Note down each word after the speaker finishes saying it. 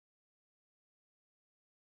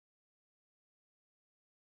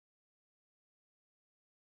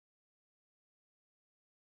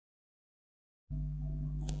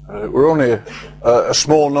We're only a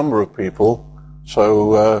small number of people,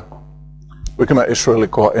 so we can make this really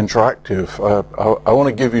quite interactive. I want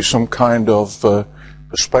to give you some kind of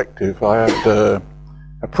perspective. I had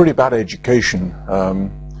a pretty bad education,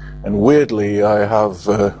 and weirdly I have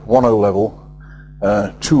one O level,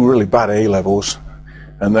 two really bad A levels,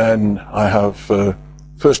 and then I have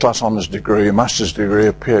first class honours degree, a master's degree,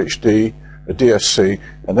 a PhD, a DSc,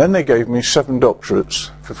 and then they gave me 7 doctorates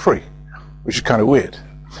for free, which is kind of weird.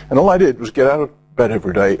 And all I did was get out of bed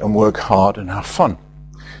every day and work hard and have fun.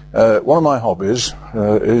 One of my hobbies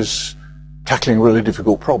is tackling really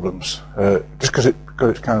difficult problems, just because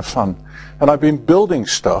it's kind of fun. And I've been building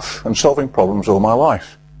stuff and solving problems all my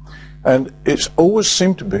life. And it's always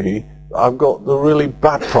seemed to be I've got the really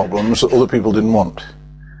bad problems that other people didn't want.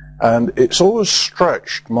 And it's always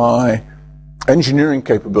stretched my engineering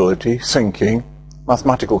capability, thinking,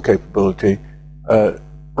 mathematical capability,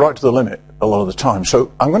 right to the limit a lot of the time.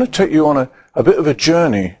 So I'm going to take you on a bit of a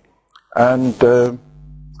journey and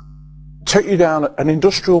take you down an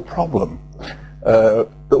industrial problem that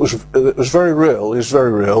was very real, is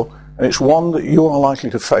very real, and it's one that you are likely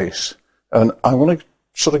to face. And I'm going to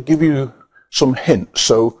sort of give you some hints.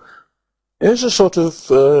 So here's a sort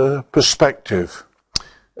of perspective.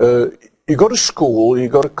 You go to school, you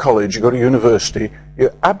go to college, you go to university,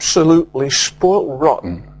 you're absolutely spoilt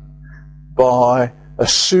rotten by a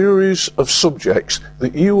series of subjects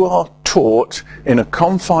that you are taught in a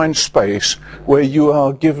confined space where you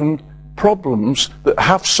are given problems that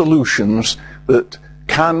have solutions that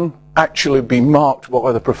can actually be marked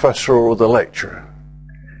by the professor or the lecturer.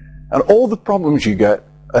 And all the problems you get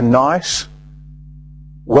are nice,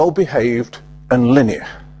 well-behaved, and linear.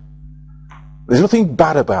 There's nothing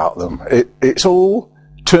bad about them. It's all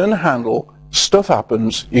turn the handle, stuff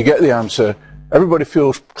happens, you get the answer, everybody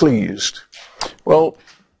feels pleased. Well,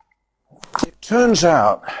 it turns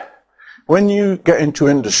out when you get into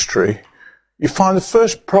industry, you find the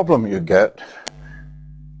first problem you get,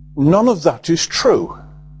 none of that is true.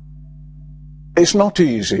 It's not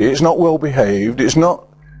easy, it's not well behaved, it's not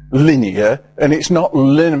linear, and it's not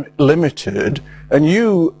limited, and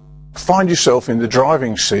you find yourself in the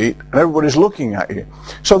driving seat and everybody's looking at you.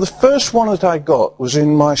 So the first one that I got was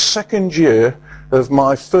in my second year of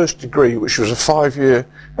my first degree, which was a 5-year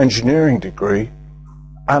engineering degree,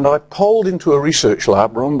 and I polled into a research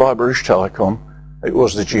lab run by British Telecom, it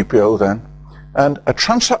was the GPO then, and a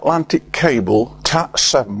transatlantic cable,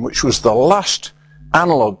 TAT7, which was the last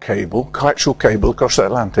analog cable, coaxial cable across the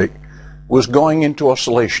Atlantic, was going into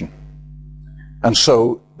oscillation. And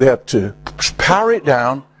so they had to power it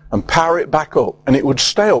down and power it back up, and it would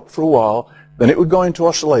stay up for a while, then it would go into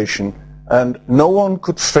oscillation, and no one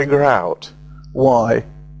could figure out why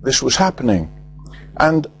this was happening.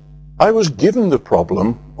 And I was given the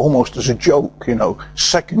problem almost as a joke, you know,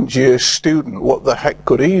 second-year student, what the heck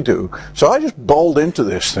could he do? So I just bowled into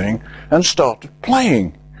this thing and started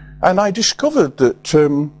playing. And I discovered that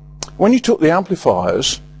when you took the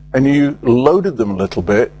amplifiers and you loaded them a little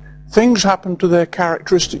bit, things happened to their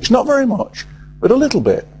characteristics. Not very much, but a little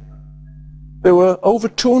bit. There were over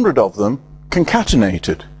 200 of them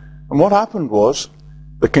concatenated. And what happened was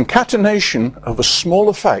the concatenation of a small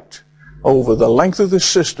effect over the length of this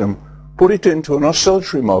system put it into an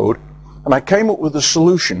oscillatory mode, and I came up with a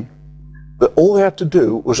solution that all they had to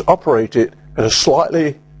do was operate it at a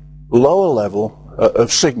slightly lower level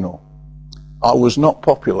of signal. I was not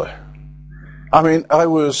popular. I mean, I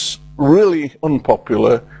was really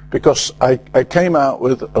unpopular because I came out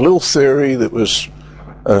with a little theory that was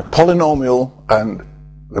polynomial, and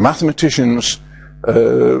the mathematicians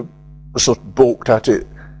sort of balked at it.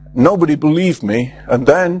 Nobody believed me, and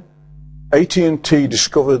then AT&T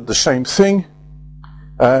discovered the same thing,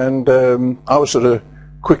 and I was sort of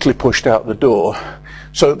quickly pushed out the door.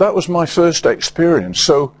 So that was my first experience.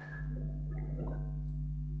 So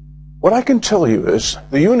what I can tell you is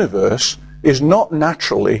the universe is not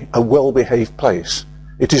naturally a well-behaved place.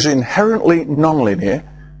 It is inherently nonlinear,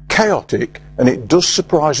 chaotic, and it does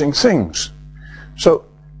surprising things. So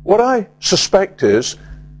what I suspect is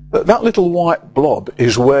that that little white blob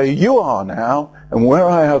is where you are now, and where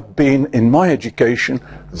I have been in my education.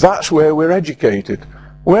 That's where we're educated.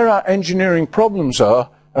 Where our engineering problems are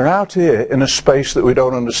out here in a space that we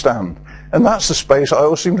don't understand. And that's the space I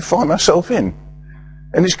always seem to find myself in.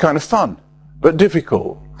 And it's kind of fun, but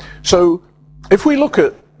difficult. So if we look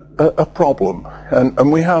at a problem,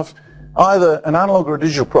 and we have either an analog or a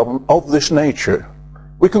digital problem of this nature,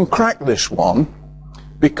 we can crack this one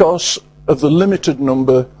because of the limited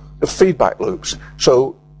number of feedback loops.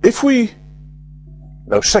 So if we,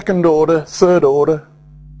 second order, third order,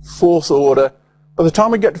 fourth order, By the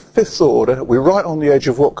time we get to fifth order, we're right on the edge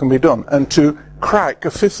of what can be done. And to crack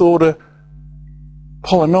a fifth order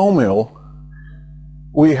polynomial,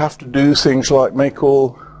 we have to do things like make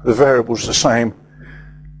all the variables the same,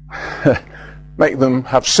 make them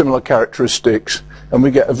have similar characteristics, and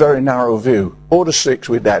we get a very narrow view. Order 6,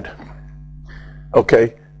 we're dead.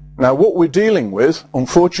 Okay, now what we're dealing with,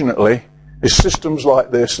 unfortunately, is systems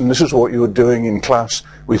like this, and this is what you were doing in class,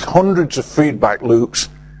 with hundreds of feedback loops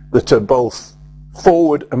that are both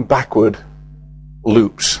forward and backward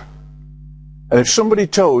loops. And if somebody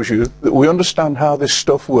tells you that we understand how this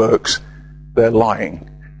stuff works, they're lying,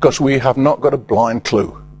 because we have not got a blind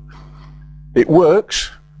clue. It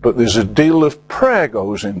works, but there's a deal of prayer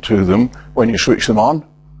goes into them when you switch them on,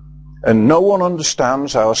 and no one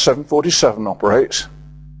understands how a 747 operates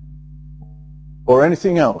or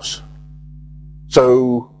anything else.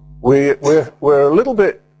 So we're a little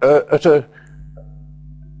bit at a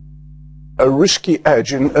risky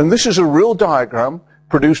edge, and this is a real diagram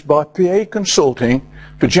produced by PA Consulting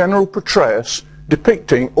for General Petraeus,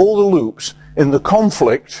 depicting all the loops in the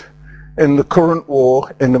conflict in the current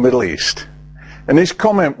war in the Middle East. And his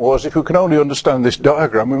comment was, if we can only understand this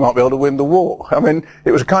diagram, we might be able to win the war. I mean,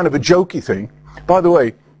 it was kind of a jokey thing. By the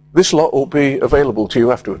way, this lot will be available to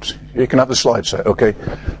you afterwards. You can have the slide set, okay?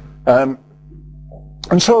 And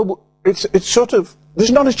so it's sort of, there's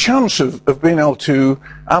not a chance of being able to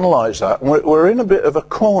analyze that. We're in a bit of a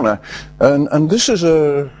corner, and this is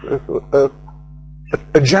a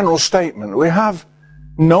general statement. We have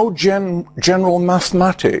no general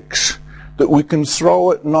mathematics that we can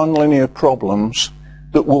throw at nonlinear problems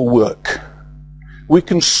that will work. We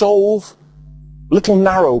can solve little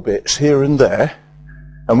narrow bits here and there,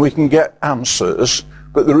 and we can get answers,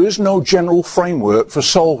 but there is no general framework for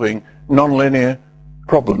solving nonlinear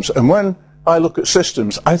problems. And when I look at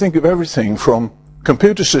systems, I think of everything from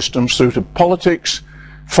computer systems through to politics,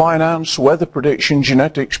 finance, weather prediction,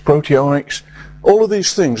 genetics, proteomics. All of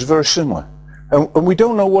these things are very similar, and we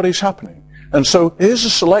don't know what is happening. And so here's a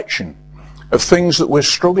selection of things that we're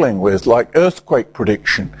struggling with, like earthquake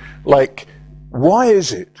prediction, like why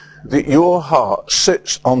is it that your heart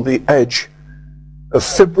sits on the edge of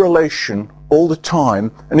fibrillation all the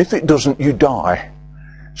time, and if it doesn't, you die?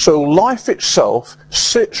 So life itself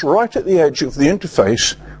sits right at the edge of the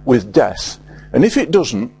interface with death, and if it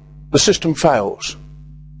doesn't, the system fails.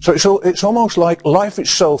 So it's almost like life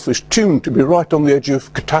itself is tuned to be right on the edge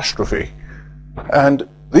of catastrophe. And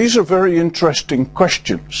these are very interesting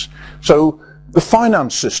questions. So the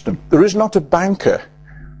finance system, there is not a banker.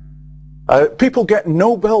 People get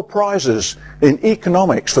Nobel Prizes in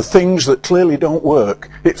economics for things that clearly don't work.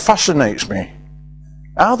 It fascinates me.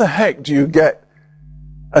 How the heck do you get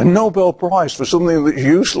a Nobel Prize for something that's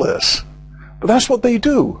useless? But that's what they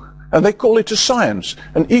do, and they call it a science.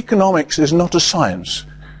 And economics is not a science.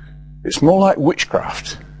 It's more like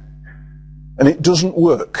witchcraft, and it doesn't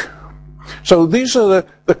work. So these are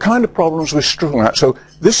the kind of problems we're struggling at. So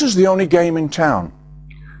this is the only game in town.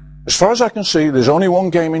 As far as I can see, there's only one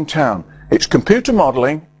game in town. It's computer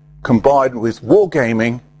modeling combined with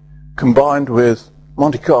wargaming combined with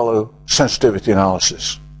Monte Carlo sensitivity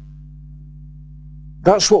analysis.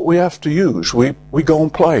 That's what we have to use. We go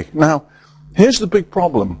and play. Now, here's the big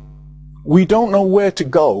problem. We don't know where to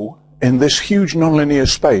go in this huge nonlinear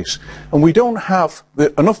space, and we don't have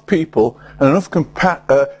enough people and enough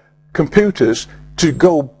computers to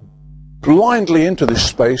go blindly into this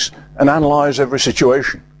space and analyze every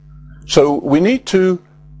situation. So we need to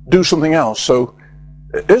do something else. So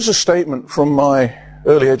here's a statement from my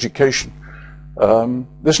early education.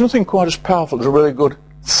 There's nothing quite as powerful as a really good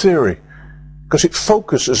theory, because it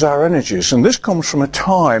focuses our energies. And this comes from a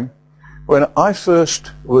time when I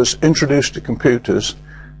first was introduced to computers.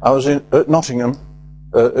 I was at Nottingham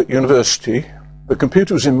at university. The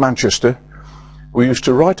computer was in Manchester. We used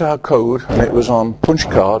to write our code, and it was on punch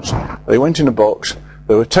cards. They went in a box.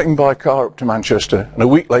 They were taken by car up to Manchester, and a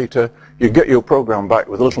week later, you get your program back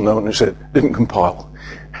with a little note, and it said, didn't compile.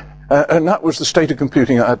 And that was the state of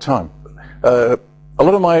computing at that time. A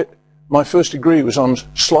lot of my first degree was on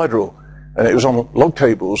slide rule, and it was on log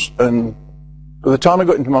tables, and by the time I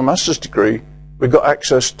got into my master's degree, we got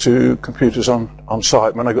access to computers on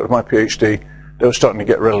site. When I got to my PhD, they were starting to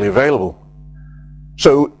get readily available.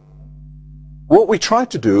 So what we tried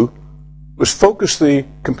to do was focus the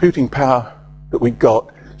computing power that we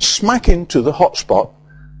got smack into the hotspot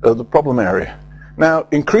of the problem area. Now,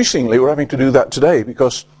 increasingly, we're having to do that today,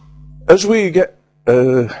 because as we get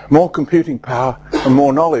more computing power and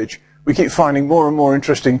more knowledge, we keep finding more and more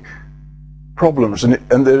interesting problems,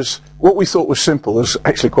 and there's what we thought was simple is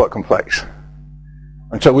actually quite complex.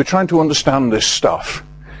 And so we're trying to understand this stuff.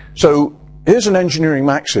 So here's an engineering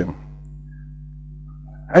maxim.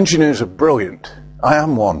 Engineers are brilliant. I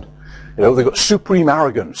am one. You know, they've got supreme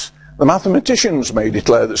arrogance. The mathematicians may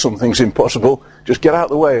declare that something's impossible. Just get out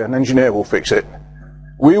of the way, an engineer will fix it.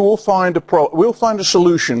 We'll find a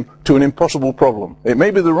solution to an impossible problem. It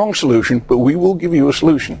may be the wrong solution, but we will give you a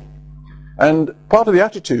solution. And part of the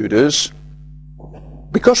attitude is,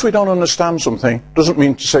 because we don't understand something, doesn't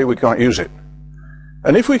mean to say we can't use it.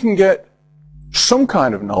 And if we can get some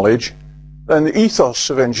kind of knowledge, then the ethos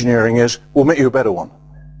of engineering is, we'll make you a better one.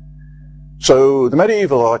 So the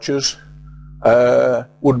medieval archers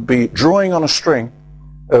would be drawing on a string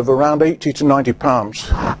of around 80 to 90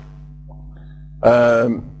 pounds.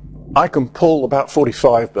 I can pull about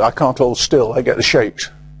 45, but I can't hold still. I get the shakes.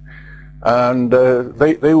 And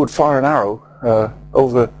they would fire an arrow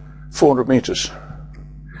over 400 meters,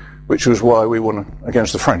 which was why we won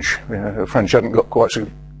against the French. The French hadn't got quite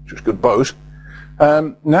such good bows.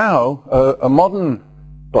 Now, a modern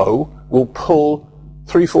bow will pull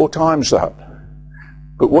 3-4 times that.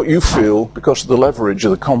 But what you feel, because of the leverage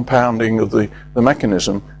of the compounding of the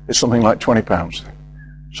mechanism, is something like 20 pounds.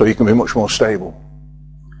 So you can be much more stable.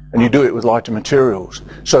 And you do it with lighter materials.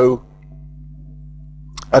 So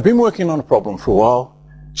I've been working on a problem for a while,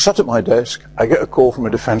 sat at my desk, I get a call from a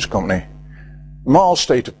defense company. Mild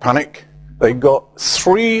state of panic. They got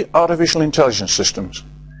 3 artificial intelligence systems,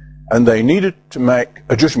 and they needed to make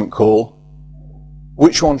a judgment call.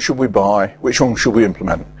 Which one should we buy? Which one should we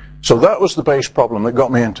implement? So that was the base problem that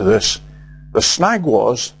got me into this. The snag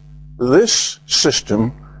was, this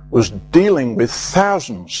system was dealing with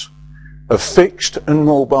thousands of fixed and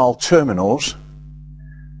mobile terminals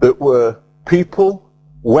that were people,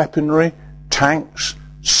 weaponry, tanks,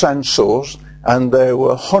 sensors, and there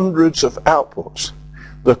were hundreds of outputs.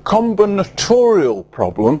 The combinatorial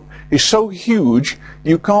problem is so huge,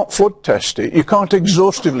 you can't flood test it, you can't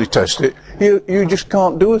exhaustively test it, you just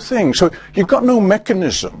can't do a thing. So you've got no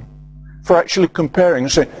mechanism for actually comparing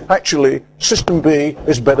and saying, actually, system B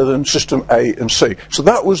is better than system A and C. So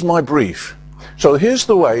that was my brief. So here's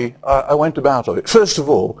the way I went about it. First of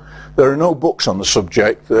all, there are no books on the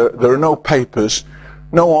subject, there are no papers,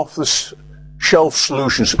 no off-the-shelf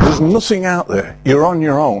solutions. There's nothing out there. You're on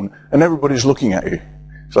your own, and everybody's looking at you.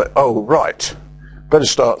 It's like, oh, right, better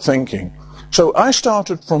start thinking. So I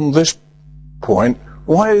started from this point.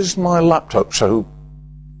 Why is my laptop so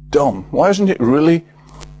dumb? Why isn't it really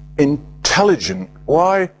intelligent?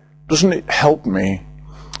 Why doesn't it help me?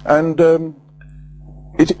 And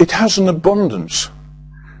it has an abundance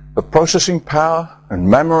of processing power and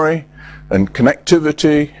memory and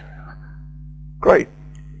connectivity. Great.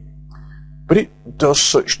 But it does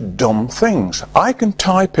such dumb things. I can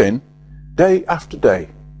type in day after day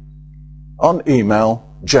on email,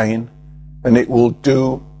 Jane, and it will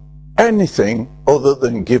do anything other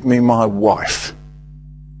than give me my wife.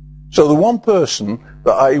 So the one person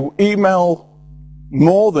that I email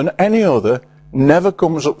more than any other never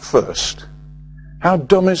comes up first. How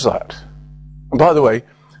dumb is that? And by the way,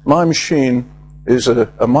 my machine is a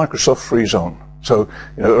Microsoft free zone. So,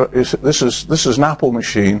 you know, this is an Apple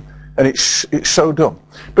machine, and it's so dumb.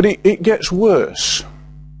 But it gets worse.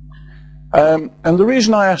 And the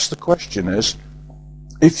reason I ask the question is,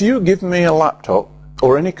 if you give me a laptop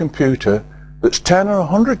or any computer that's 10 or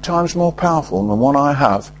 100 times more powerful than the one I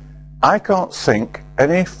have, I can't think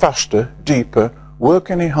any faster, deeper, work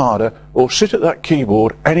any harder, or sit at that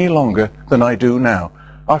keyboard any longer than I do now.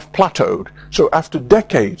 I've plateaued. So after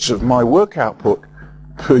decades of my work output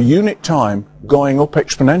per unit time going up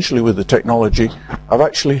exponentially with the technology, I've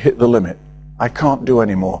actually hit the limit. I can't do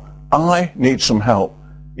any more. I need some help.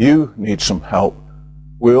 You need some help.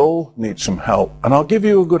 We all need some help. And I'll give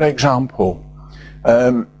you a good example.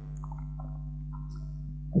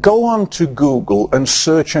 Go on to Google and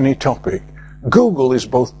search any topic. Google is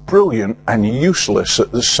both brilliant and useless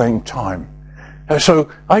at the same time. So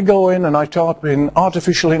I go in and I type in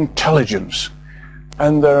artificial intelligence,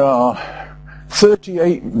 and there are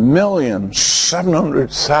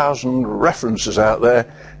 38,700,000 references out there,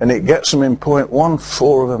 and it gets them in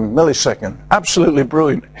 0.14 of a millisecond. Absolutely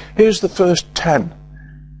brilliant. Here's the first 10.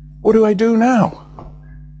 What do I do now?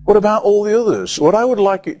 What about all the others? What I would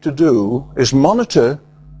like it to do is monitor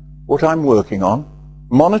what I'm working on,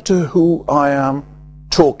 monitor who I am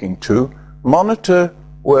talking to, monitor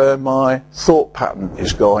where my thought pattern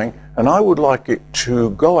is going, and I would like it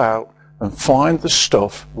to go out and find the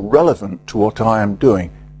stuff relevant to what I am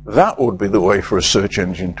doing. That would be the way for a search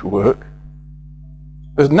engine to work.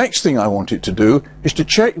 The next thing I want it to do is to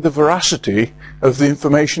check the veracity of the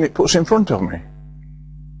information it puts in front of me.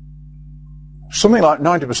 Something like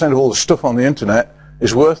 90% of all the stuff on the internet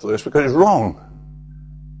is worthless because it's wrong.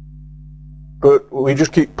 but we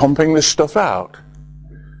just keep pumping this stuff out.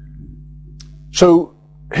 So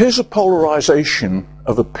here's a polarization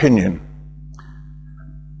of opinion.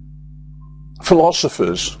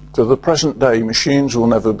 Philosophers, to the present day, machines will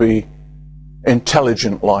never be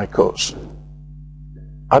intelligent like us.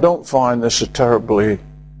 I don't find this a terribly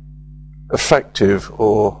effective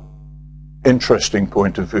or interesting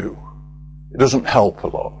point of view. It doesn't help a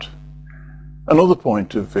lot. Another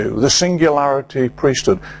point of view, the singularity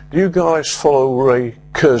priesthood. Do you guys follow Ray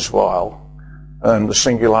Kurzweil and the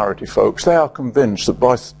singularity folks? They are convinced that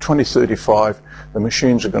by 2035 the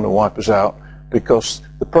machines are going to wipe us out because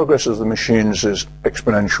the progress of the machines is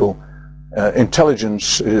exponential.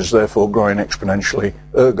 Intelligence is therefore growing exponentially,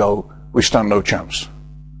 ergo we stand no chance.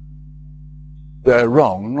 They're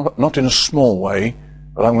wrong, not in a small way,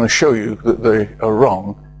 but I'm going to show you that they are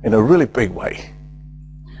wrong in a really big way.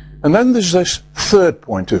 And then there's this third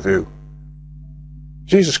point of view.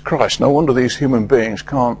 Jesus Christ, no wonder these human beings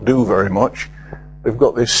can't do very much. They've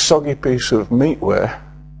got this soggy piece of meatware.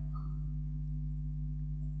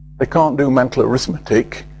 They can't do mental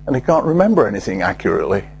arithmetic, and they can't remember anything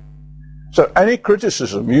accurately. So any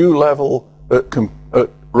criticism you level at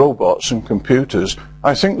robots and computers,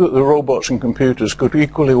 I think that the robots and computers could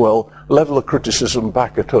equally well level a criticism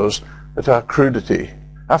back at us, at our crudity.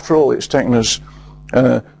 After all, it's taken us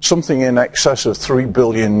something in excess of 3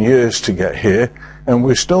 billion years to get here, and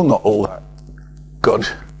we're still not all that good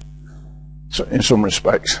in some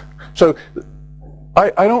respects. So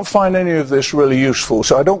I don't find any of this really useful,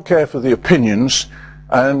 so I don't care for the opinions,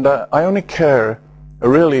 and I only care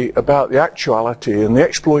really about the actuality and the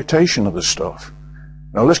exploitation of the stuff.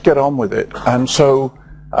 Now let's get on with it. And so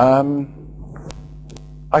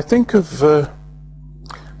I think of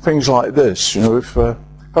things like this. You know, if I've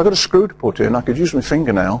got a screw to put in, I could use my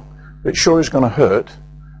fingernail. It sure is going to hurt.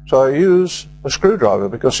 So I use a screwdriver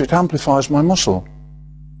because it amplifies my muscle.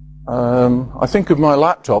 I think of my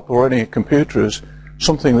laptop or any computer as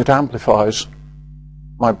something that amplifies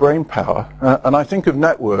my brain power. And I think of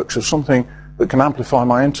networks as something that can amplify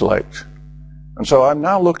my intellect. And so I'm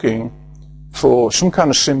now looking for some kind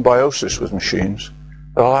of symbiosis with machines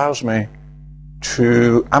that allows me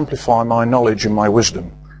to amplify my knowledge and my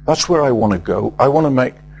wisdom. That's where I want to go. I want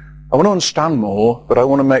to understand more, but I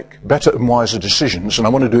want to make better and wiser decisions, and I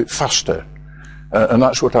want to do it faster. And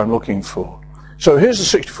that's what I'm looking for. So here's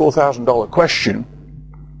the $64,000 question.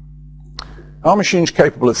 Are machines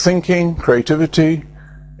capable of thinking, creativity,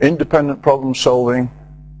 independent problem solving?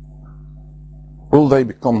 Will they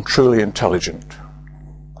become truly intelligent?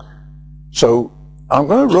 So I'm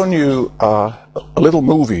going to run you a little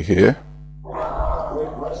movie here.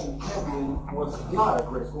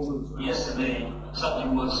 Yesterday,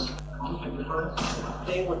 something was different.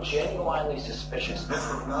 They were genuinely suspicious. This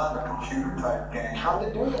was not a computer-type game. How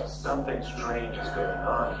did they do this? Something strange is going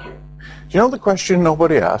on here. Do you know the question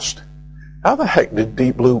nobody asked? How the heck did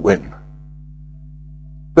Deep Blue win?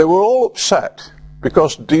 They were all upset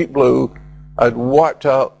because Deep Blue had wiped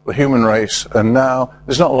out the human race, and now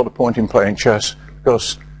there's not a lot of point in playing chess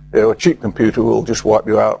because a cheap computer will just wipe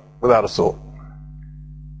you out without a thought.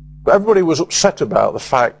 But everybody was upset about the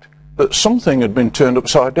fact that something had been turned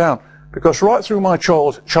upside down, because right through my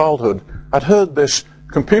childhood I'd heard this: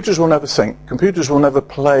 computers will never think, computers will never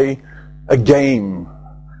play a game,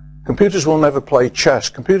 computers will never play chess,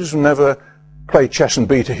 computers will never play chess and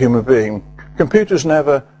beat a human being, computers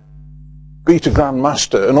never beat a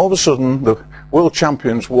grandmaster, and all of a sudden the world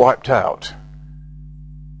champions wiped out.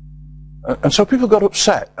 And so people got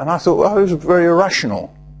upset, and I thought, well, it was very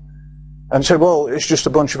irrational. And said, well, it's just a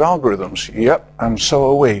bunch of algorithms. Yep, and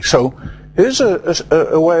so are we. So here's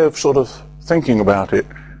a way of sort of thinking about it.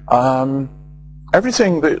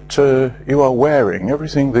 Everything that you are wearing,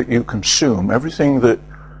 everything that you consume, everything that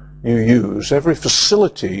you use, every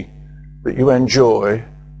facility that you enjoy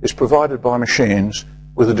is provided by machines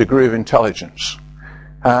with a degree of intelligence.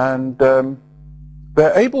 And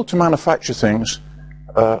they're able to manufacture things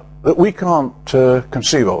that we can't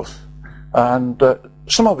conceive of. And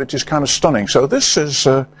some of it is kind of stunning. So this is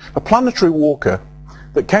a planetary walker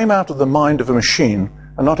that came out of the mind of a machine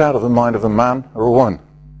and not out of the mind of a man or a woman.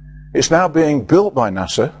 It's now being built by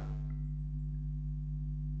NASA.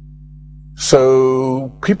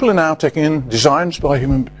 So people are now taking designs by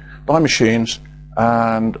machines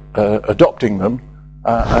and adopting them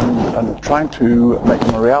and trying to make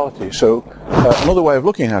them a reality. So another way of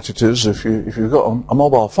looking at it is, if you've got a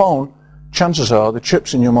mobile phone, chances are the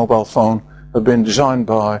chips in your mobile phone have been designed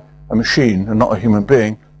by a machine and not a human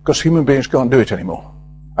being, because human beings can't do it anymore.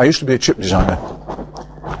 I used to be a chip designer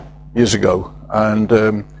years ago,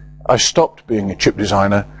 and I stopped being a chip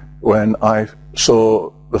designer when I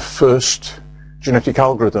saw the first genetic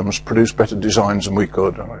algorithms produce better designs than we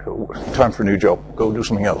could. Time for a new job, go do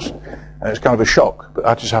something else. And it's kind of a shock, but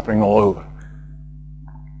that is happening all over.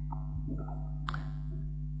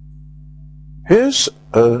 Here's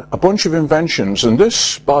a bunch of inventions, and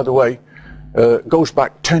this, by the way, goes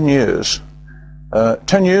back 10 years.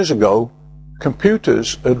 10 years ago,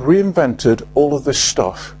 computers had reinvented all of this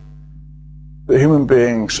stuff that human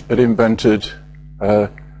beings had invented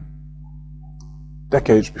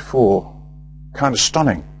decades before. Kind of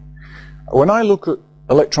stunning. When I look at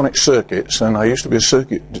electronic circuits, and I used to be a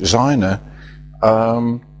circuit designer,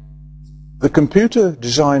 the computer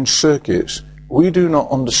designed circuits, we do not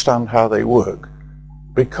understand how they work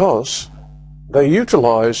because they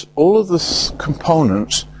utilize all of the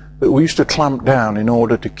components that we used to clamp down in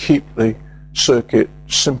order to keep the circuit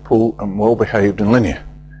simple and well behaved and linear.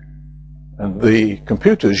 And the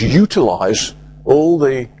computers utilize all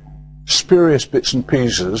the spurious bits and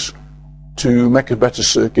pieces to make a better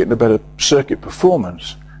circuit and a better circuit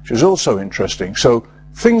performance, which is also interesting. So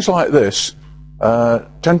things like this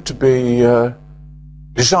tend to be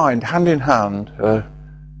designed hand in hand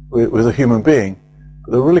with a human being.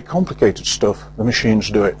 But the really complicated stuff, the machines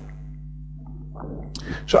do it.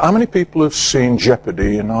 So how many people have seen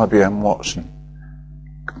Jeopardy and IBM Watson?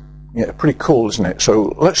 Yeah, pretty cool, isn't it?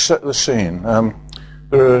 So let's set the scene.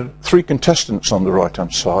 There are 3 contestants on the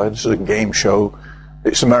right-hand side. This is a game show.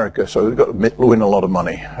 It's America, so they've got to win a lot of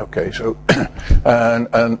money. Okay, so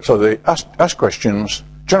and so they ask questions,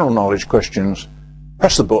 general knowledge questions,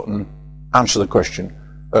 press the button, answer the question.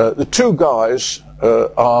 The 2 guys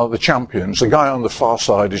are the champions. The guy on the far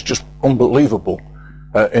side is just unbelievable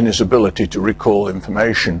in his ability to recall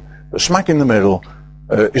information. But smack in the middle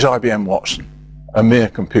is IBM Watson, a mere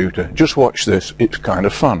computer. Just watch this, it's kind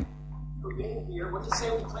of fun. For being here, what do you say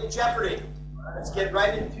we play Jeopardy? Let's get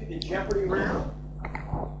right into the Jeopardy round.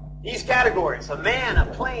 These categories: a man, a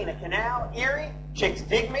plane, a canal, Erie, Chicks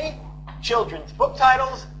Dig Me, children's book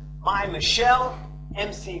titles, My Michelle,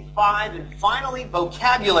 MC5, and finally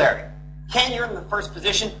vocabulary. Ken, you're in the first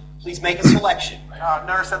position. Please make a selection. I've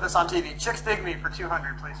never said this on TV. Chicks Dig Me for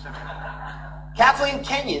 200, please, Jimmy. Kathleen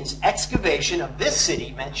Kenyon's excavation of this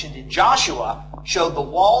city mentioned in Joshua showed the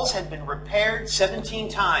walls had been repaired 17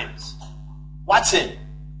 times. Watson.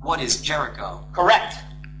 What is Jericho? Correct.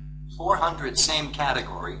 400, same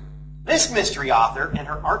category. This mystery author and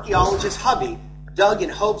her archaeologist hubby dug in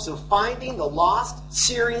hopes of finding the lost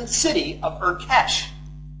Syrian city of Urkesh.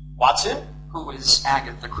 Watson? Who is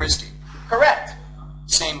Agatha Christie? Correct.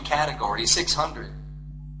 Same category, 600.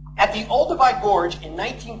 At the Olduvai Gorge in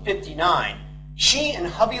 1959, she and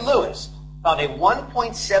hubby Lewis found a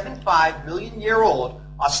 1.75 million year old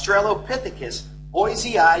Australopithecus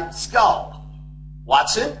Boise-eyed skull.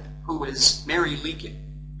 Watson? Who is Mary Leakey?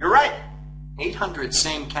 You're right. 800,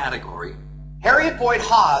 same category. Harriet Boyd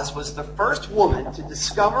Hawes was the first woman to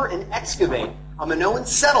discover and excavate a Minoan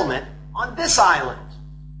settlement on this island.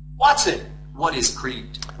 Watson. What is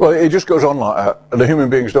Crete? Well, it just goes on like that, and the human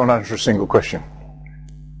beings don't answer a single question.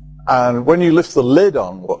 And when you lift the lid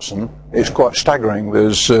on Watson, it's quite staggering.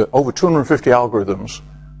 There's over 250 algorithms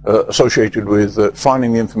associated with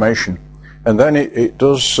finding the information. And then it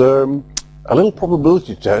does a little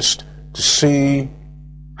probability test to see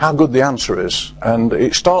how good the answer is. And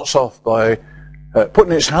it starts off by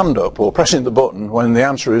putting its hand up or pressing the button when the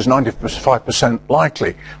answer is 95%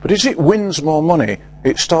 likely. But as it wins more money,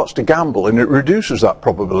 it starts to gamble, and it reduces that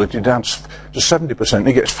probability down to 70%.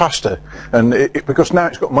 It gets faster, and because now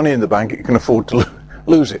it's got money in the bank, it can afford to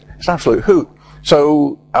lose it. It's an absolute hoot.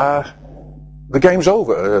 So the game's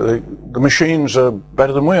over. The machines are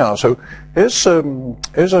better than we are. So here's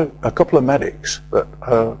a couple of medics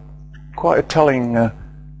that quite a telling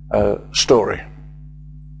story.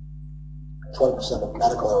 20% of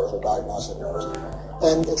medical errors are diagnostic errors.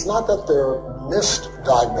 And it's not that they're missed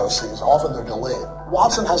diagnoses, often they're delayed.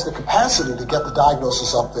 Watson has the capacity to get the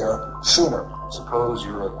diagnosis up there sooner. Suppose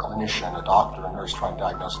you're a clinician, a doctor, a nurse trying to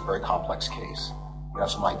diagnose a very complex case. You have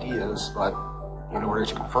some ideas, but in order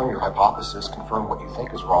to confirm your hypothesis, confirm what you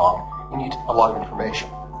think is wrong, you need a lot of information.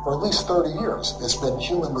 For at least 30 years, it's been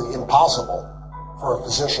humanly impossible for a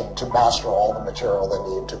physician to master all the material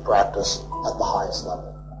they need to practice at the highest level.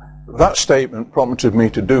 That statement prompted me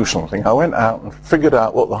to do something. I went out and figured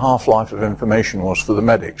out what the half-life of information was for the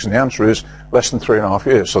medics, and the answer is less than 3.5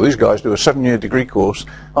 years. So these guys do a 7-year degree course.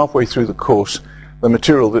 Halfway through the course, the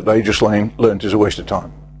material that they just learned is a waste of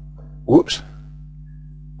time. Whoops.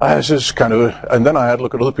 This is kind of and then I had a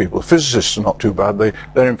look at other people. Physicists are not too bad.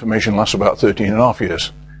 Their information lasts about 13.5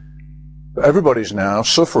 years. But everybody's now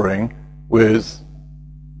suffering with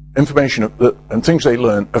information and things they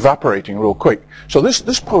learn evaporating real quick. So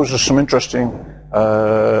this poses some interesting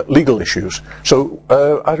legal issues. So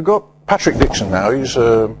I've got Patrick Dixon now. He's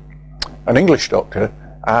an English doctor,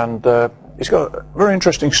 and he's got a very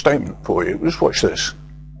interesting statement for you. Just watch this.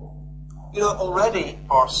 You know, already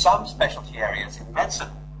for some specialty areas in medicine,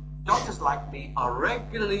 doctors like me are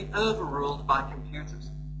regularly overruled by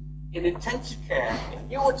computers. In intensive care, if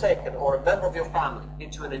you were taken or a member of your family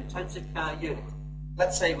into an intensive care unit,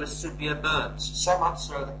 let's say with severe burns, so much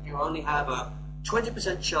so that you only have a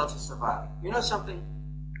 20% chance of surviving, you know something?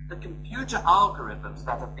 The computer algorithms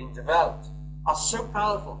that have been developed are so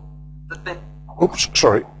powerful that they... Oops,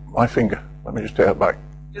 sorry, my finger. Let me just take that back.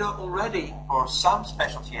 You know, already for some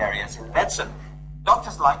specialty areas in medicine,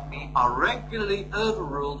 doctors like me are regularly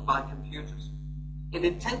overruled by computers. In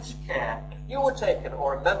intensive care, if you were taken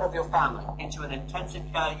or a member of your family into an intensive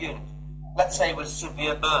care unit, let's say with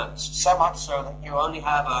severe burns, so much so that you only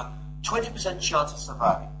have a 20% chance of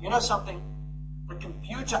surviving, you know something? The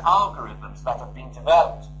computer algorithms that have been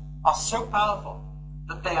developed are so powerful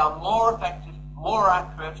that they are more effective, more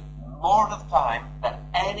accurate, more of the time than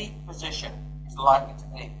any physician is likely to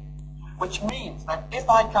be. Which means that if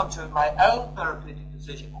I come to my own therapeutic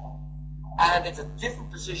decision, and it's a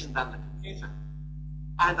different decision than the computer,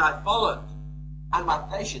 and I follow it, and my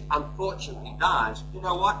patient unfortunately dies, you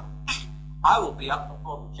know what? I will be up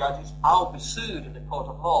before the judges, I will be sued in the court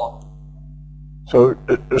of law. So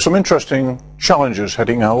some interesting challenges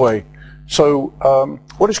heading our way. So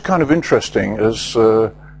what is kind of interesting as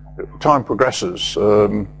time progresses,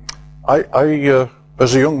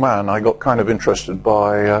 as a young man, I got kind of interested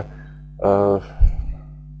by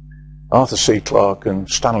Arthur C. Clarke and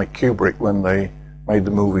Stanley Kubrick when they made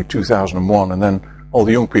the movie 2001, and then all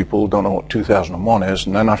the young people don't know what 2001 is,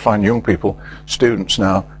 and then I find young people, students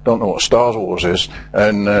now, don't know what Star Wars is,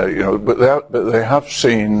 and you know, but they have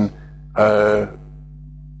seen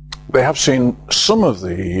some of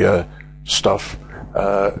the stuff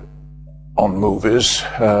on movies.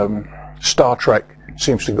 Star Trek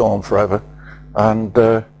seems to go on forever, and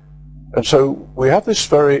so we have this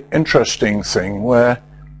very interesting thing where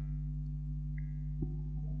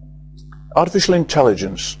artificial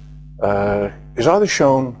intelligence is either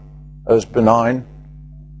shown as benign,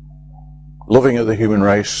 loving of the human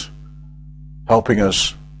race, helping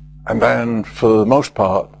us, and then for the most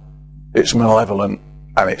part it's malevolent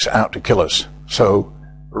and it's out to kill us. So,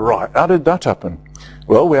 right, how did that happen?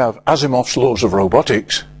 Well, we have Asimov's laws of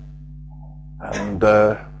robotics, and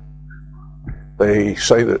they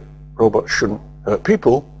say that robots shouldn't hurt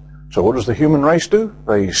people. So what does the human race do?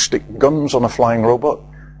 They stick guns on a flying robot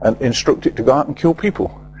and instruct it to go out and kill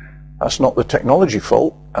people. That's not the technology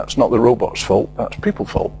fault, that's not the robot's fault, that's people's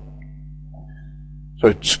fault. So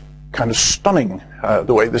it's kind of stunning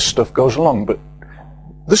the way this stuff goes along. But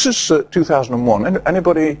this is 2001.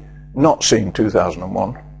 Anybody not seen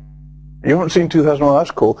 2001? You haven't seen 2001? That's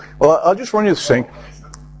cool. Well, I'll just run you this thing.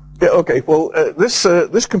 Yeah, okay. Well, this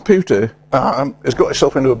computer has got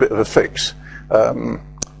itself into a bit of a fix.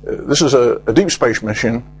 This is a deep space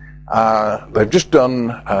mission. They've just done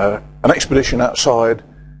an expedition outside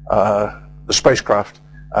the spacecraft,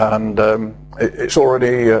 and it's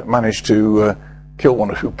already managed to kill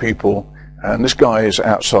one or two people. And this guy is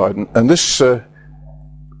outside, and this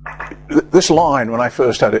line, when I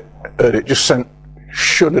first heard it just sent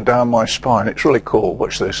shudder down my spine. It's really cool.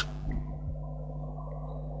 Watch this.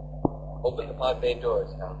 Open the pod bay doors,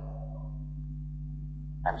 Hal.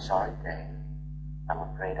 I'm sorry, Dave. I'm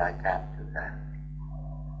afraid I can't do that.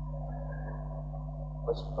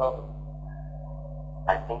 What's the problem?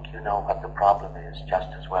 I think you know what the problem is just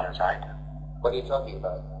as well as I do. What are you talking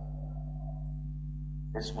about?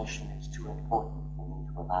 This mission is too important for me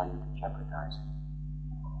to allow you to jeopardize it.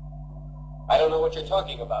 I don't know what you're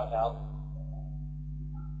talking about, Hal.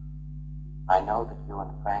 I know that you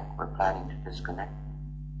and Frank were planning to disconnect me,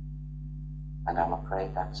 and I'm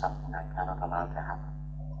afraid that's something I cannot allow to happen.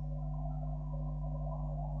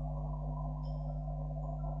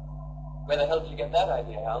 Where the hell did you get that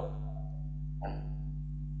idea, Hal? Hey,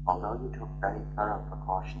 although you took very thorough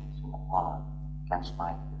precautions in the pod against my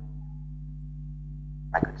theory,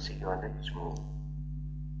 I could see your lips move.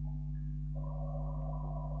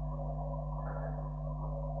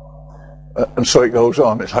 And so it goes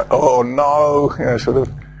on. It's like, oh no, you know, sort of.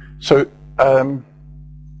 So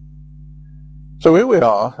here we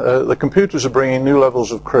are. The computers are bringing new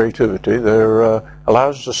levels of creativity. They're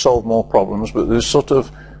allows us to solve more problems, but there's sort of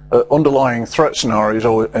underlying threat scenarios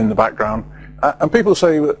in the background. And people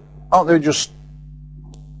say, aren't they just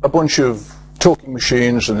a bunch of talking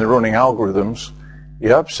machines and they're running algorithms?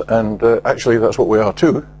 Yep, and actually that's what we are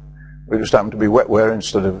too. It just happened to be wetware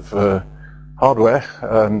instead of hardware,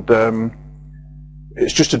 and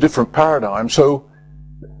it's just a different paradigm. So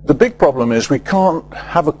the big problem is we can't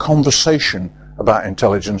have a conversation about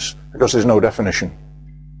intelligence because there's no definition.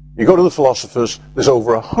 You go to the philosophers, there's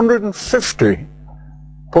over 150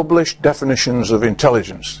 published definitions of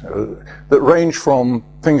intelligence that range from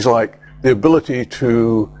things like the ability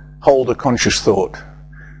to hold a conscious thought,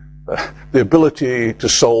 the ability to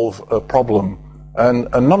solve a problem, and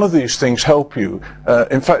none of these things help you.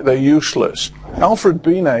 In fact, they're useless. Alfred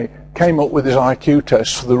Binet came up with his IQ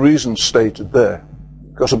test for the reasons stated there,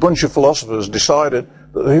 because a bunch of philosophers decided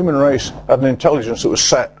that the human race had an intelligence that was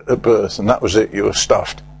set at birth, and that was it, you were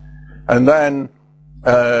stuffed. And then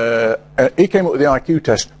he came up with the IQ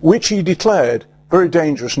test, which he declared very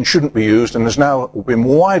dangerous and shouldn't be used, and has now been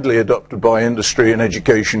widely adopted by industry and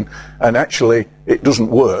education, and actually it doesn't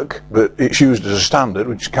work, but it's used as a standard,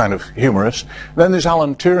 which is kind of humorous. Then there's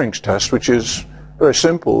Alan Turing's test, which is very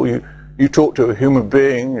simple. You talk to a human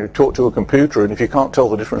being, you talk to a computer, and if you can't tell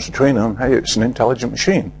the difference between them, hey, it's an intelligent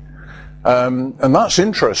machine. And that's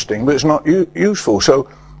interesting, but it's not useful. So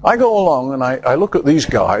I go along and I look at these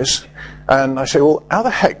guys, and I say, well, how the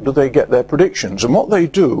heck do they get their predictions? And what they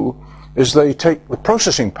do is they take the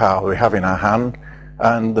processing power we have in our hand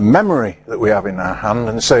and the memory that we have in our hand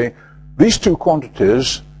and say, these two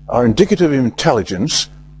quantities are indicative of intelligence,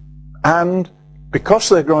 and because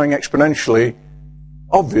they're growing exponentially,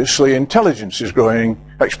 obviously intelligence is growing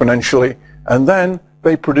exponentially. And then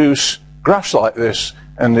they produce graphs like this,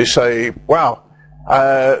 and they say, wow,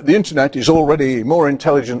 the internet is already more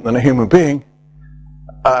intelligent than a human being.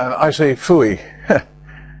 I say, phooey.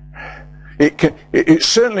 It's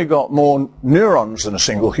certainly got more neurons than a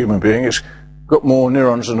single human being. It's got more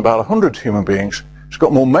neurons than about 100 human beings. It's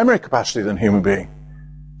got more memory capacity than a human being.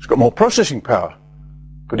 It's got more processing power.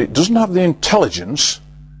 But it doesn't have the intelligence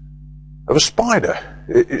of a spider.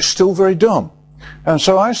 It's still very dumb. And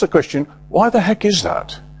so I asked the question, why the heck is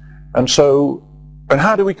that? And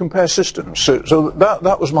how do we compare systems? So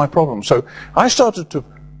that was my problem. So I started to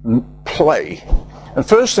play. And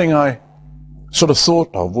first thing I sort of thought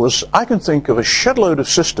of was, I can think of a shed load of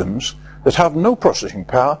systems that have no processing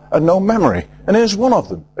power and no memory. And here's one of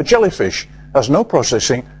them. A jellyfish has no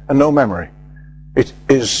processing and no memory. It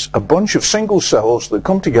is a bunch of single cells that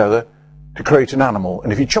come together to create an animal.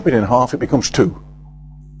 And if you chop it in half, it becomes two.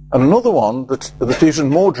 And another one that is even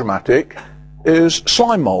more dramatic is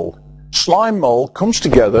slime mold. Slime mold comes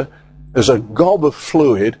together as a gob of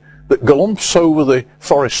fluid that glumps over the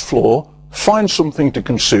forest floor, finds something to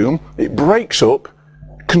consume, it breaks up,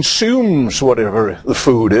 consumes whatever the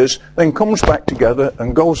food is, then comes back together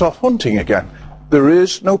and goes off hunting again. There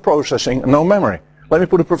is no processing and no memory. Let me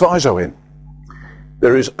put a proviso in.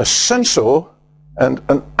 There is a sensor and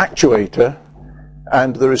an actuator,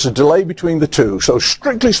 and there is a delay between the two. So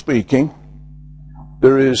strictly speaking,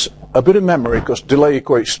 there is a bit of memory, because delay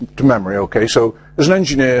equates to memory, okay? So as an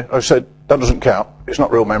engineer, I said, that doesn't count. It's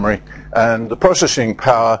not real memory. And the processing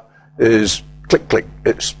power is click, click.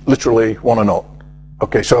 It's literally 1 and 0.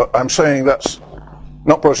 Okay, so I'm saying that's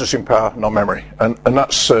not processing power, not memory. And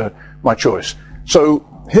that's my choice. So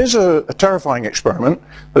here's a terrifying experiment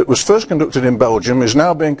that was first conducted in Belgium, is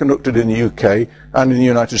now being conducted in the UK and in the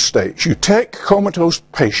United States. You take comatose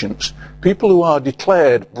patients, people who are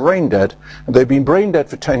declared brain dead, and they've been brain dead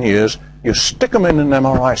for 10 years, you stick them in an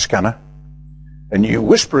MRI scanner, and you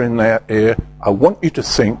whisper in their ear, I want you to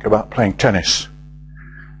think about playing tennis.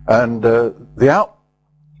 And the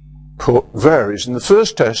output varies. In the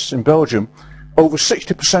first tests in Belgium, over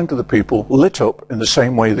 60% of the people lit up in the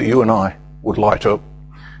same way that you and I would light up.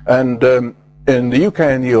 And in the UK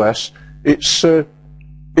and the US,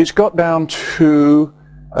 it's got down to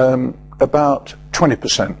about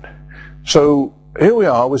 20%. So here we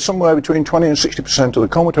are with somewhere between 20 and 60% of the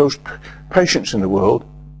comatose patients in the world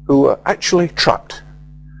who are actually trapped.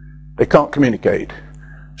 They can't communicate.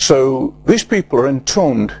 So these people are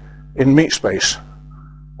entombed in meat space.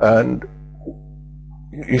 And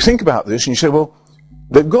you think about this and you say, well,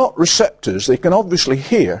 they've got receptors, they can obviously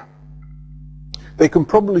hear, they can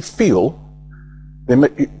probably feel, they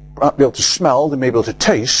might be able to smell, they may be able to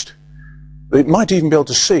taste, they might even be able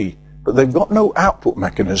to see, but they've got no output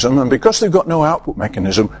mechanism, and because they've got no output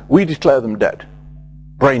mechanism, we declare them dead,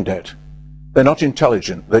 brain dead. They're not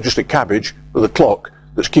intelligent, they're just a cabbage with a clock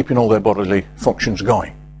that's keeping all their bodily functions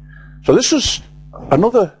going. So this is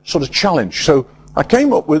another sort of challenge. So I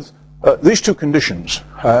came up with these two conditions.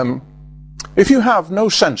 If you have no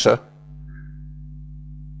sensor,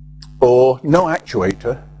 or no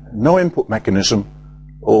actuator, no input mechanism,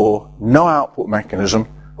 or no output mechanism,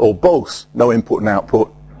 or both no input and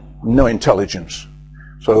output, no intelligence.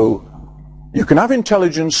 So You can have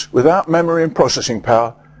intelligence without memory and processing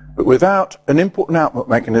power, but without an input and output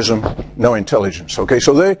mechanism, no intelligence. Okay,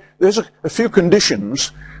 so there's a few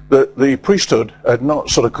conditions that the priesthood had not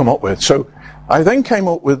sort of come up with. So I then came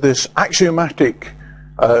up with this axiomatic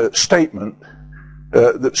statement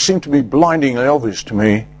that seemed to be blindingly obvious to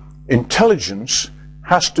me. Intelligence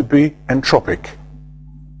has to be entropic.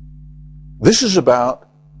 This is about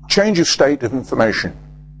change of state of information.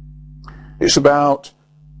 It's about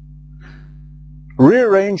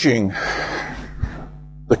rearranging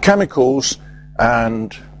the chemicals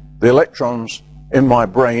and the electrons in my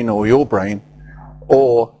brain or your brain,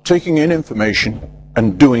 or taking in information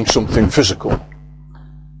and doing something physical.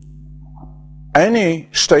 Any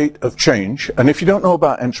state of change, and if you don't know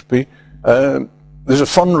about entropy, there's a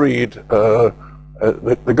fun read.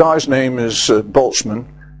 The guy's name is Boltzmann.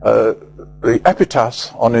 The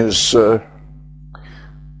epitaph on his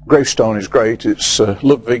gravestone is great. It's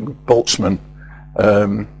Ludwig Boltzmann,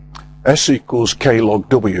 S equals K log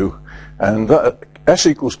W, and that S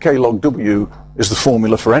equals K log W is the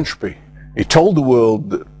formula for entropy. He told the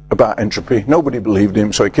world about entropy. Nobody believed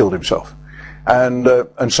him, so he killed himself. And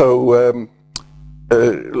so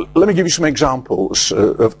let me give you some examples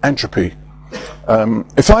of entropy.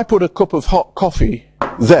 If I put a cup of hot coffee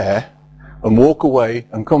there and walk away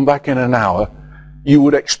and come back in an hour, you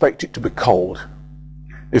would expect it to be cold.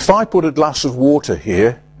 If I put a glass of water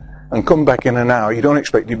here and come back in an hour, you don't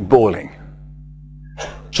expect it boiling.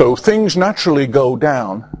 So things naturally go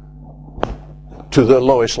down to the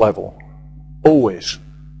lowest level. Always.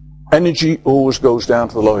 Energy always goes down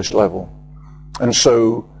to the lowest level. And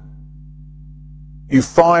so you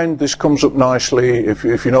find this comes up nicely if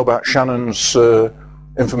you know about Shannon's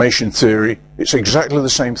information theory. It's exactly the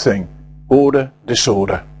same thing. Order,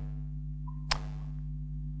 disorder.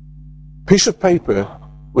 Piece of paper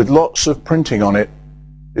with lots of printing on it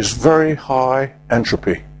is very high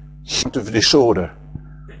entropy of disorder.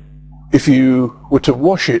 If you were to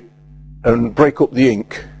wash it and break up the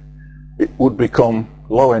ink, it would become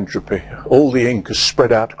low entropy. All the ink is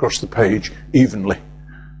spread out across the page evenly.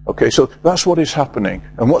 Okay, so that's what is happening.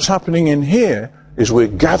 And what's happening in here is we're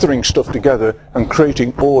gathering stuff together and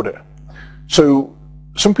creating order. So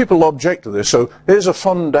some people object to this. So here's a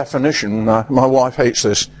fun definition. My wife hates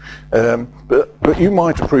this, but you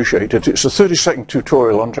might appreciate it. It's a 30-second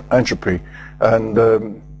tutorial on entropy, and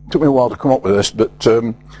it took me a while to come up with this, but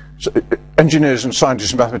so engineers and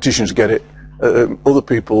scientists and mathematicians get it. Other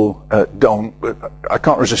people don't, but I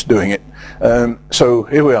can't resist doing it. So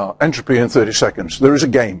here we are, entropy in 30 seconds. There is a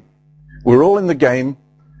game. We're all in the game.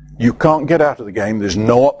 You can't get out of the game. There's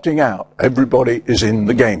no opting out. Everybody is in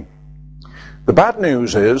the game. The bad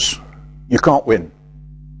news is you can't win.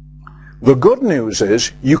 The good news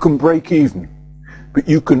is you can break even. But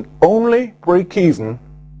you can only break even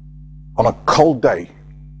on a cold day.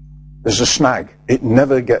 There's a snag. It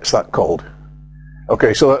never gets that cold.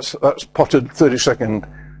 Okay, so that's potted 30-second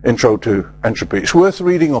intro to entropy. It's worth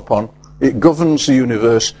reading up on. It governs the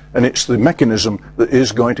universe, and it's the mechanism that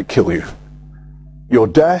is going to kill you. Your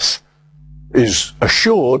death is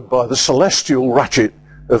assured by the celestial ratchet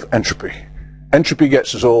of entropy. Entropy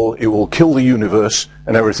gets us all. It will kill the universe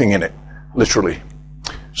and everything in it, literally.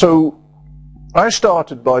 So I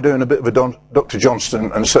started by doing a bit of a Dr. Johnston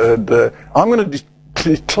and said, I'm going to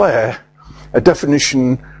declare a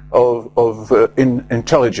definition of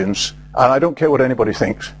intelligence, and I don't care what anybody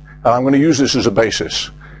thinks, and I'm going to use this as a basis.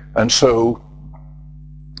 And so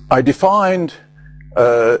I defined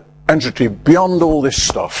entropy beyond all this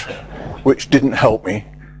stuff, which didn't help me,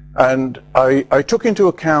 and I took into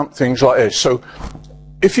account things like this. So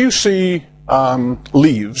if you see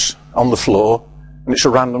leaves on the floor, and it's a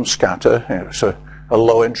random scatter, it's a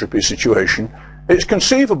low entropy situation, it's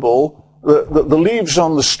conceivable that the leaves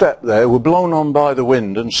on the step there were blown on by the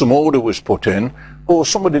wind and some order was put in, or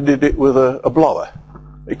somebody did it with a blower.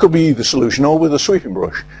 It could be either solution or with a sweeping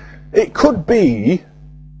brush. It could be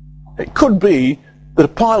that a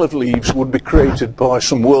pile of leaves would be created by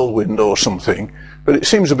some whirlwind or something, but it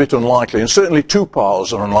seems a bit unlikely, and certainly two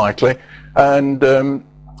piles are unlikely, and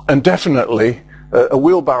definitely a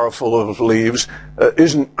wheelbarrow full of leaves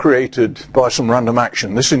isn't created by some random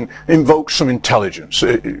action. This invokes some intelligence.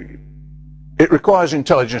 It requires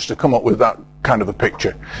intelligence to come up with that kind of a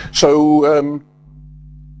picture. So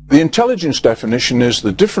the intelligence definition is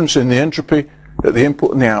the difference in the entropy at the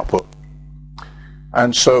input and the output.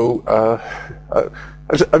 And so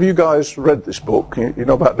have you guys read this book? You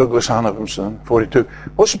know about Douglas Hannahamson, 42.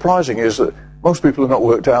 What's surprising is that most people have not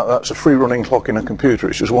worked out that's a free-running clock in a computer.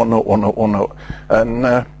 It's just one note, one note, one note.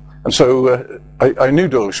 And so I knew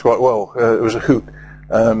Douglas quite well. It was a hoot.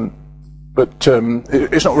 but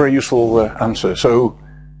it's not a very useful answer. So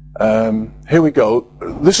here we go.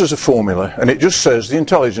 This is a formula, and it just says the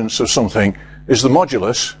intelligence of something is the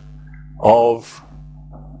modulus of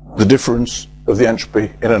the difference of the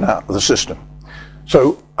entropy in and out of the system.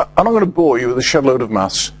 So I'm not going to bore you with a shed load of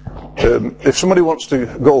maths. If somebody wants to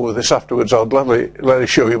go over this afterwards, I'll gladly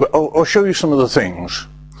show you, but I'll show you some of the things.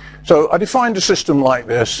 So I defined a system like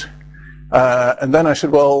this, and then I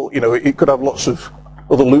said, well, you know, it could have lots of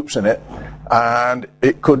other loops in it, and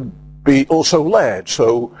it could be also layered.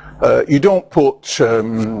 So you don't put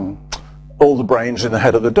all the brains in the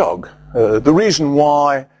head of the dog. The reason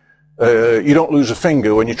why you don't lose a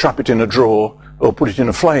finger when you trap it in a drawer or put it in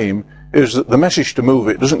a flame is that the message to move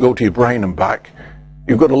it doesn't go to your brain and back.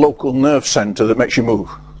 You've got a local nerve center that makes you move.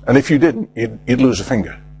 And if you didn't, you'd lose a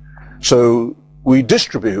finger. So we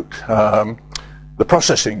distribute the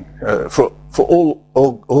processing for all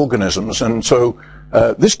organisms. And so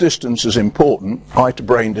this distance is important. Eye to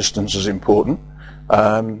brain distance is important.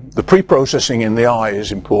 The pre-processing in the eye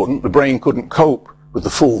is important. The brain couldn't cope with the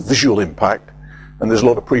full visual impact, and there's a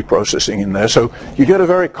lot of pre-processing in there. So you get a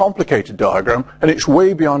very complicated diagram, and it's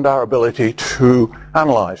way beyond our ability to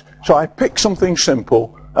analyze. So I picked something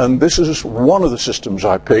simple, and this is one of the systems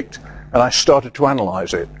I picked, and I started to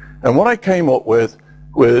analyze it. And what I came up with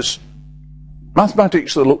was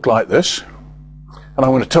mathematics that looked like this, and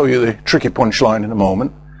I'm going to tell you the tricky punchline in a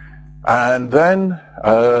moment. And then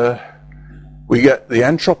we get the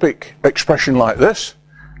entropic expression like this,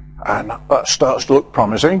 and that starts to look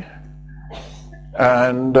promising.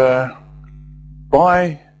 And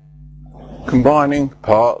by combining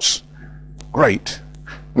parts, great.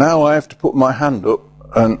 Now I have to put my hand up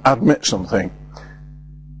and admit something.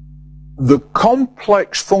 The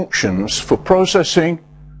complex functions for processing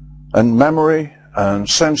and memory and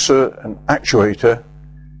sensor and actuator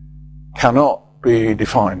cannot be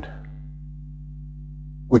defined.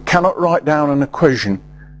 We cannot write down an equation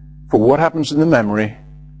for what happens in the memory,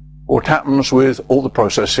 what happens with all the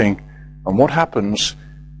processing, and what happens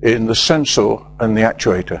in the sensor and the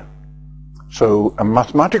actuator. So a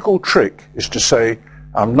mathematical trick is to say,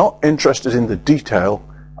 I'm not interested in the detail,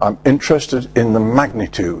 I'm interested in the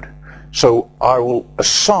magnitude. So I will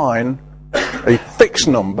assign a fixed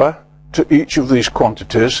number to each of these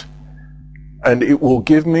quantities, and it will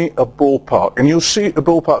give me a ballpark. And you'll see a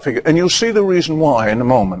ballpark figure, and you'll see the reason why in a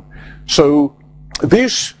moment. So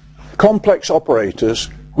these complex operators,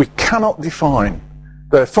 we cannot define.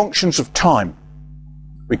 They're functions of time.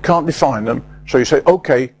 We can't define them. So you say,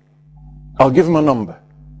 okay, I'll give them a number.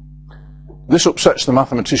 This upsets the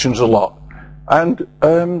mathematicians a lot. And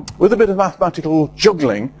with a bit of mathematical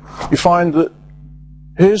juggling, you find that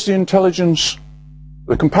here's the intelligence,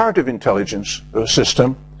 the comparative intelligence of a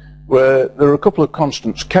system, where there are a couple of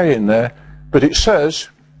constants, k in there, but it says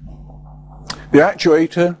the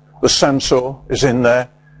actuator, the sensor is in there,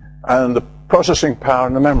 and the processing power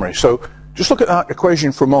and the memory. So just look at that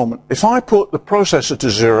equation for a moment. If I put the processor to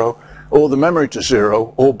 0, or the memory to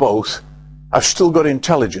 0, or both, I've still got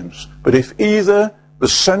intelligence. But if either the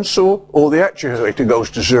sensor or the actuator goes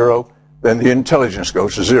to 0, then the intelligence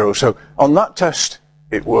goes to 0. So on that test,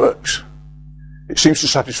 it works. It seems to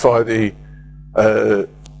satisfy the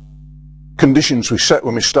conditions we set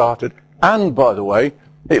when we started. And, by the way,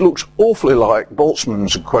 it looks awfully like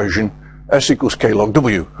Boltzmann's equation, S equals K log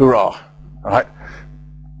W. Hurrah. All right?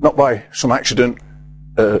 Not by some accident,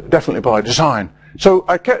 definitely by design. So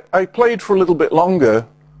I played for a little bit longer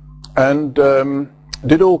and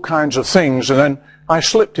did all kinds of things, and then I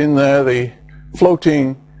slipped in there the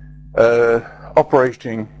floating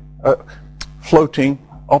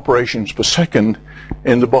operations per second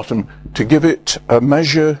in the bottom to give it a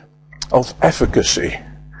measure of efficacy.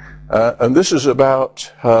 And this is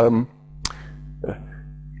about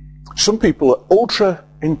some people are ultra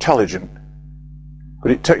intelligent,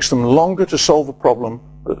 but it takes them longer to solve a problem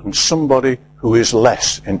than somebody who is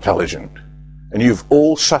less intelligent. And you've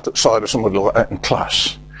all sat at the side of somebody like that in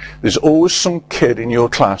class. There's always some kid in your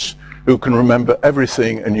class who can remember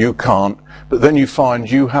everything and you can't, but then you find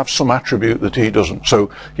you have some attribute that he doesn't. So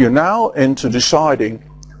you're now into deciding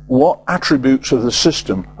what attributes of the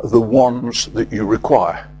system are the ones that you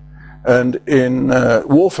require. And in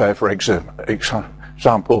warfare, for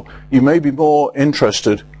example, you may be more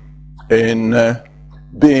interested in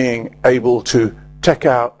being able to take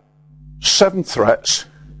out 7 threats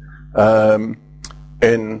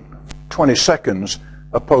in 20 seconds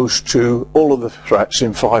opposed to all of the threats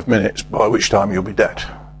in 5 minutes, by which time you'll be dead.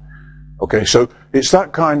 Okay, so it's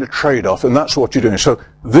that kind of trade-off, and that's what you're doing. So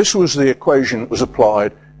this was the equation that was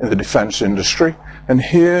applied in the defense industry, and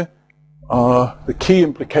here are the key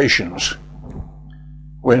implications.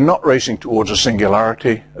 we're not racing towards a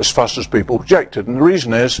singularity as fast as people projected. And the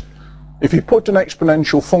reason is, if you put an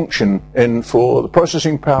exponential function in for the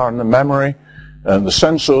processing power and the memory and the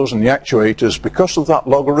sensors and the actuators, because of that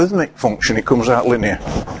logarithmic function, it comes out linear.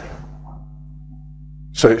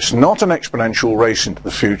 So it's not an exponential race into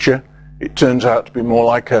the future. It turns out to be more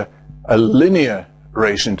like a linear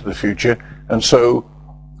race into the future. And so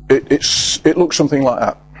it looks something like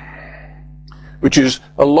that, which is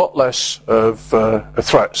a lot less of a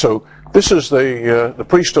threat. So this is the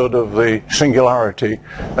priesthood of the singularity,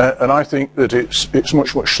 and I think that it's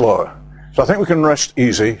much, much slower. So I think we can rest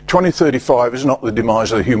easy. 2035 is not the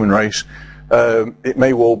demise of the human race. It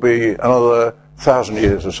may well be another 1,000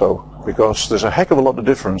 years or so, because there's a heck of a lot of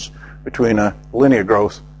difference between a linear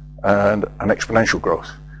growth and an exponential growth.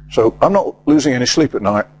 So I'm not losing any sleep at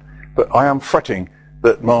night, but I am fretting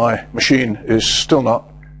that my machine is still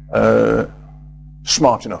not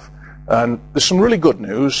smart enough. And there's some really good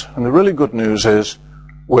news, and the really good news is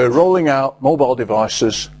we're rolling out mobile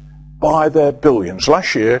devices by their billions.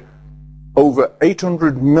 Last year, over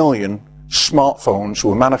 800 million smartphones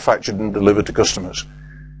were manufactured and delivered to customers.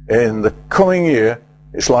 In the coming year,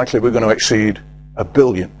 it's likely we're going to exceed 1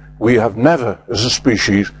 billion. We have never, as a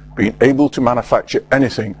species, been able to manufacture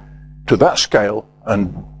anything to that scale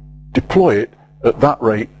and deploy it at that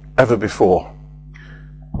rate ever before.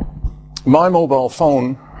 My mobile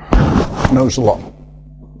phone knows a lot.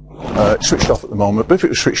 It's switched off at the moment, but if it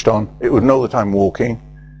was switched on, it would know that I'm walking,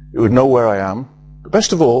 it would know where I am, but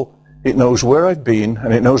best of all, it knows where I've been,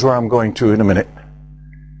 and it knows where I'm going to in a minute.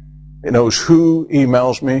 It knows who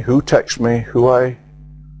emails me, who texts me, who I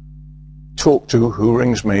talk to, who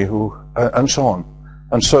rings me, and so on.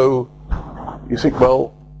 And so you think,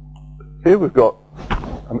 well, here we've got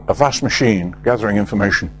a vast machine gathering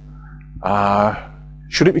information.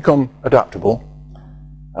 Should it become adaptable?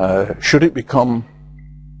 Should it become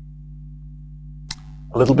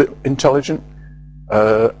a little bit intelligent?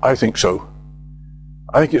 I think so.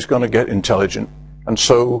 I think it's going to get intelligent. And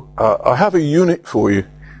so I have a unit for you.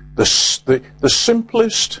 The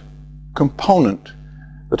simplest component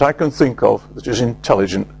that I can think of that is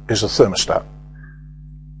intelligent is a thermostat.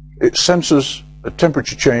 It senses a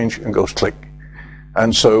temperature change and goes click.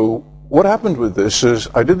 And so what happened with this is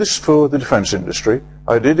I did this for the defense industry.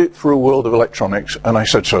 I did it for a world of electronics, and I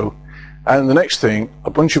said so. And the next thing, a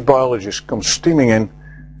bunch of biologists come steaming in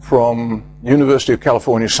from University of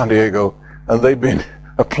California, San Diego, and they've been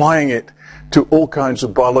applying it to all kinds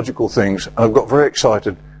of biological things. And I've got very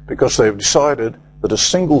excited because they've decided that a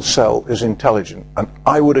single cell is intelligent. And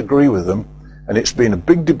I would agree with them. And it's been a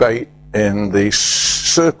big debate in the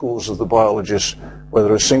circles of the biologists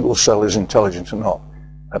whether a single cell is intelligent or not.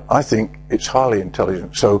 And I think it's highly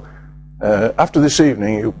intelligent. So after this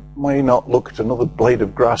evening, you may not look at another blade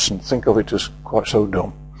of grass and think of it as quite so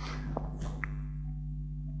dumb.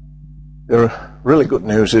 The really good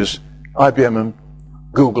news is IBM and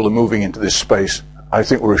Google are moving into this space. I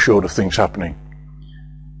think we're assured of things happening.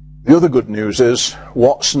 The other good news is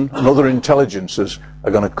Watson and other intelligences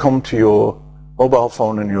are going to come to your mobile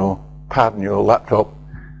phone and your pad and your laptop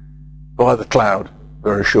via the cloud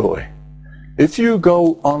very shortly. If you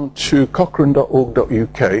go on to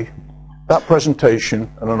cochrane.org.uk, that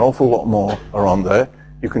presentation and an awful lot more are on there.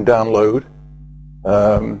 You can download.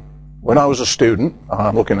 When I was a student,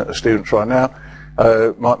 I'm looking at the students right now,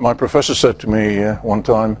 my professor said to me one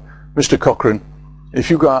time, Mr. Cochrane, if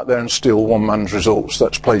you go out there and steal one man's results,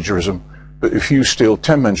 that's plagiarism. But if you steal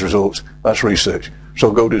 10 men's results, that's research.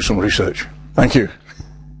 So go do some research. Thank you.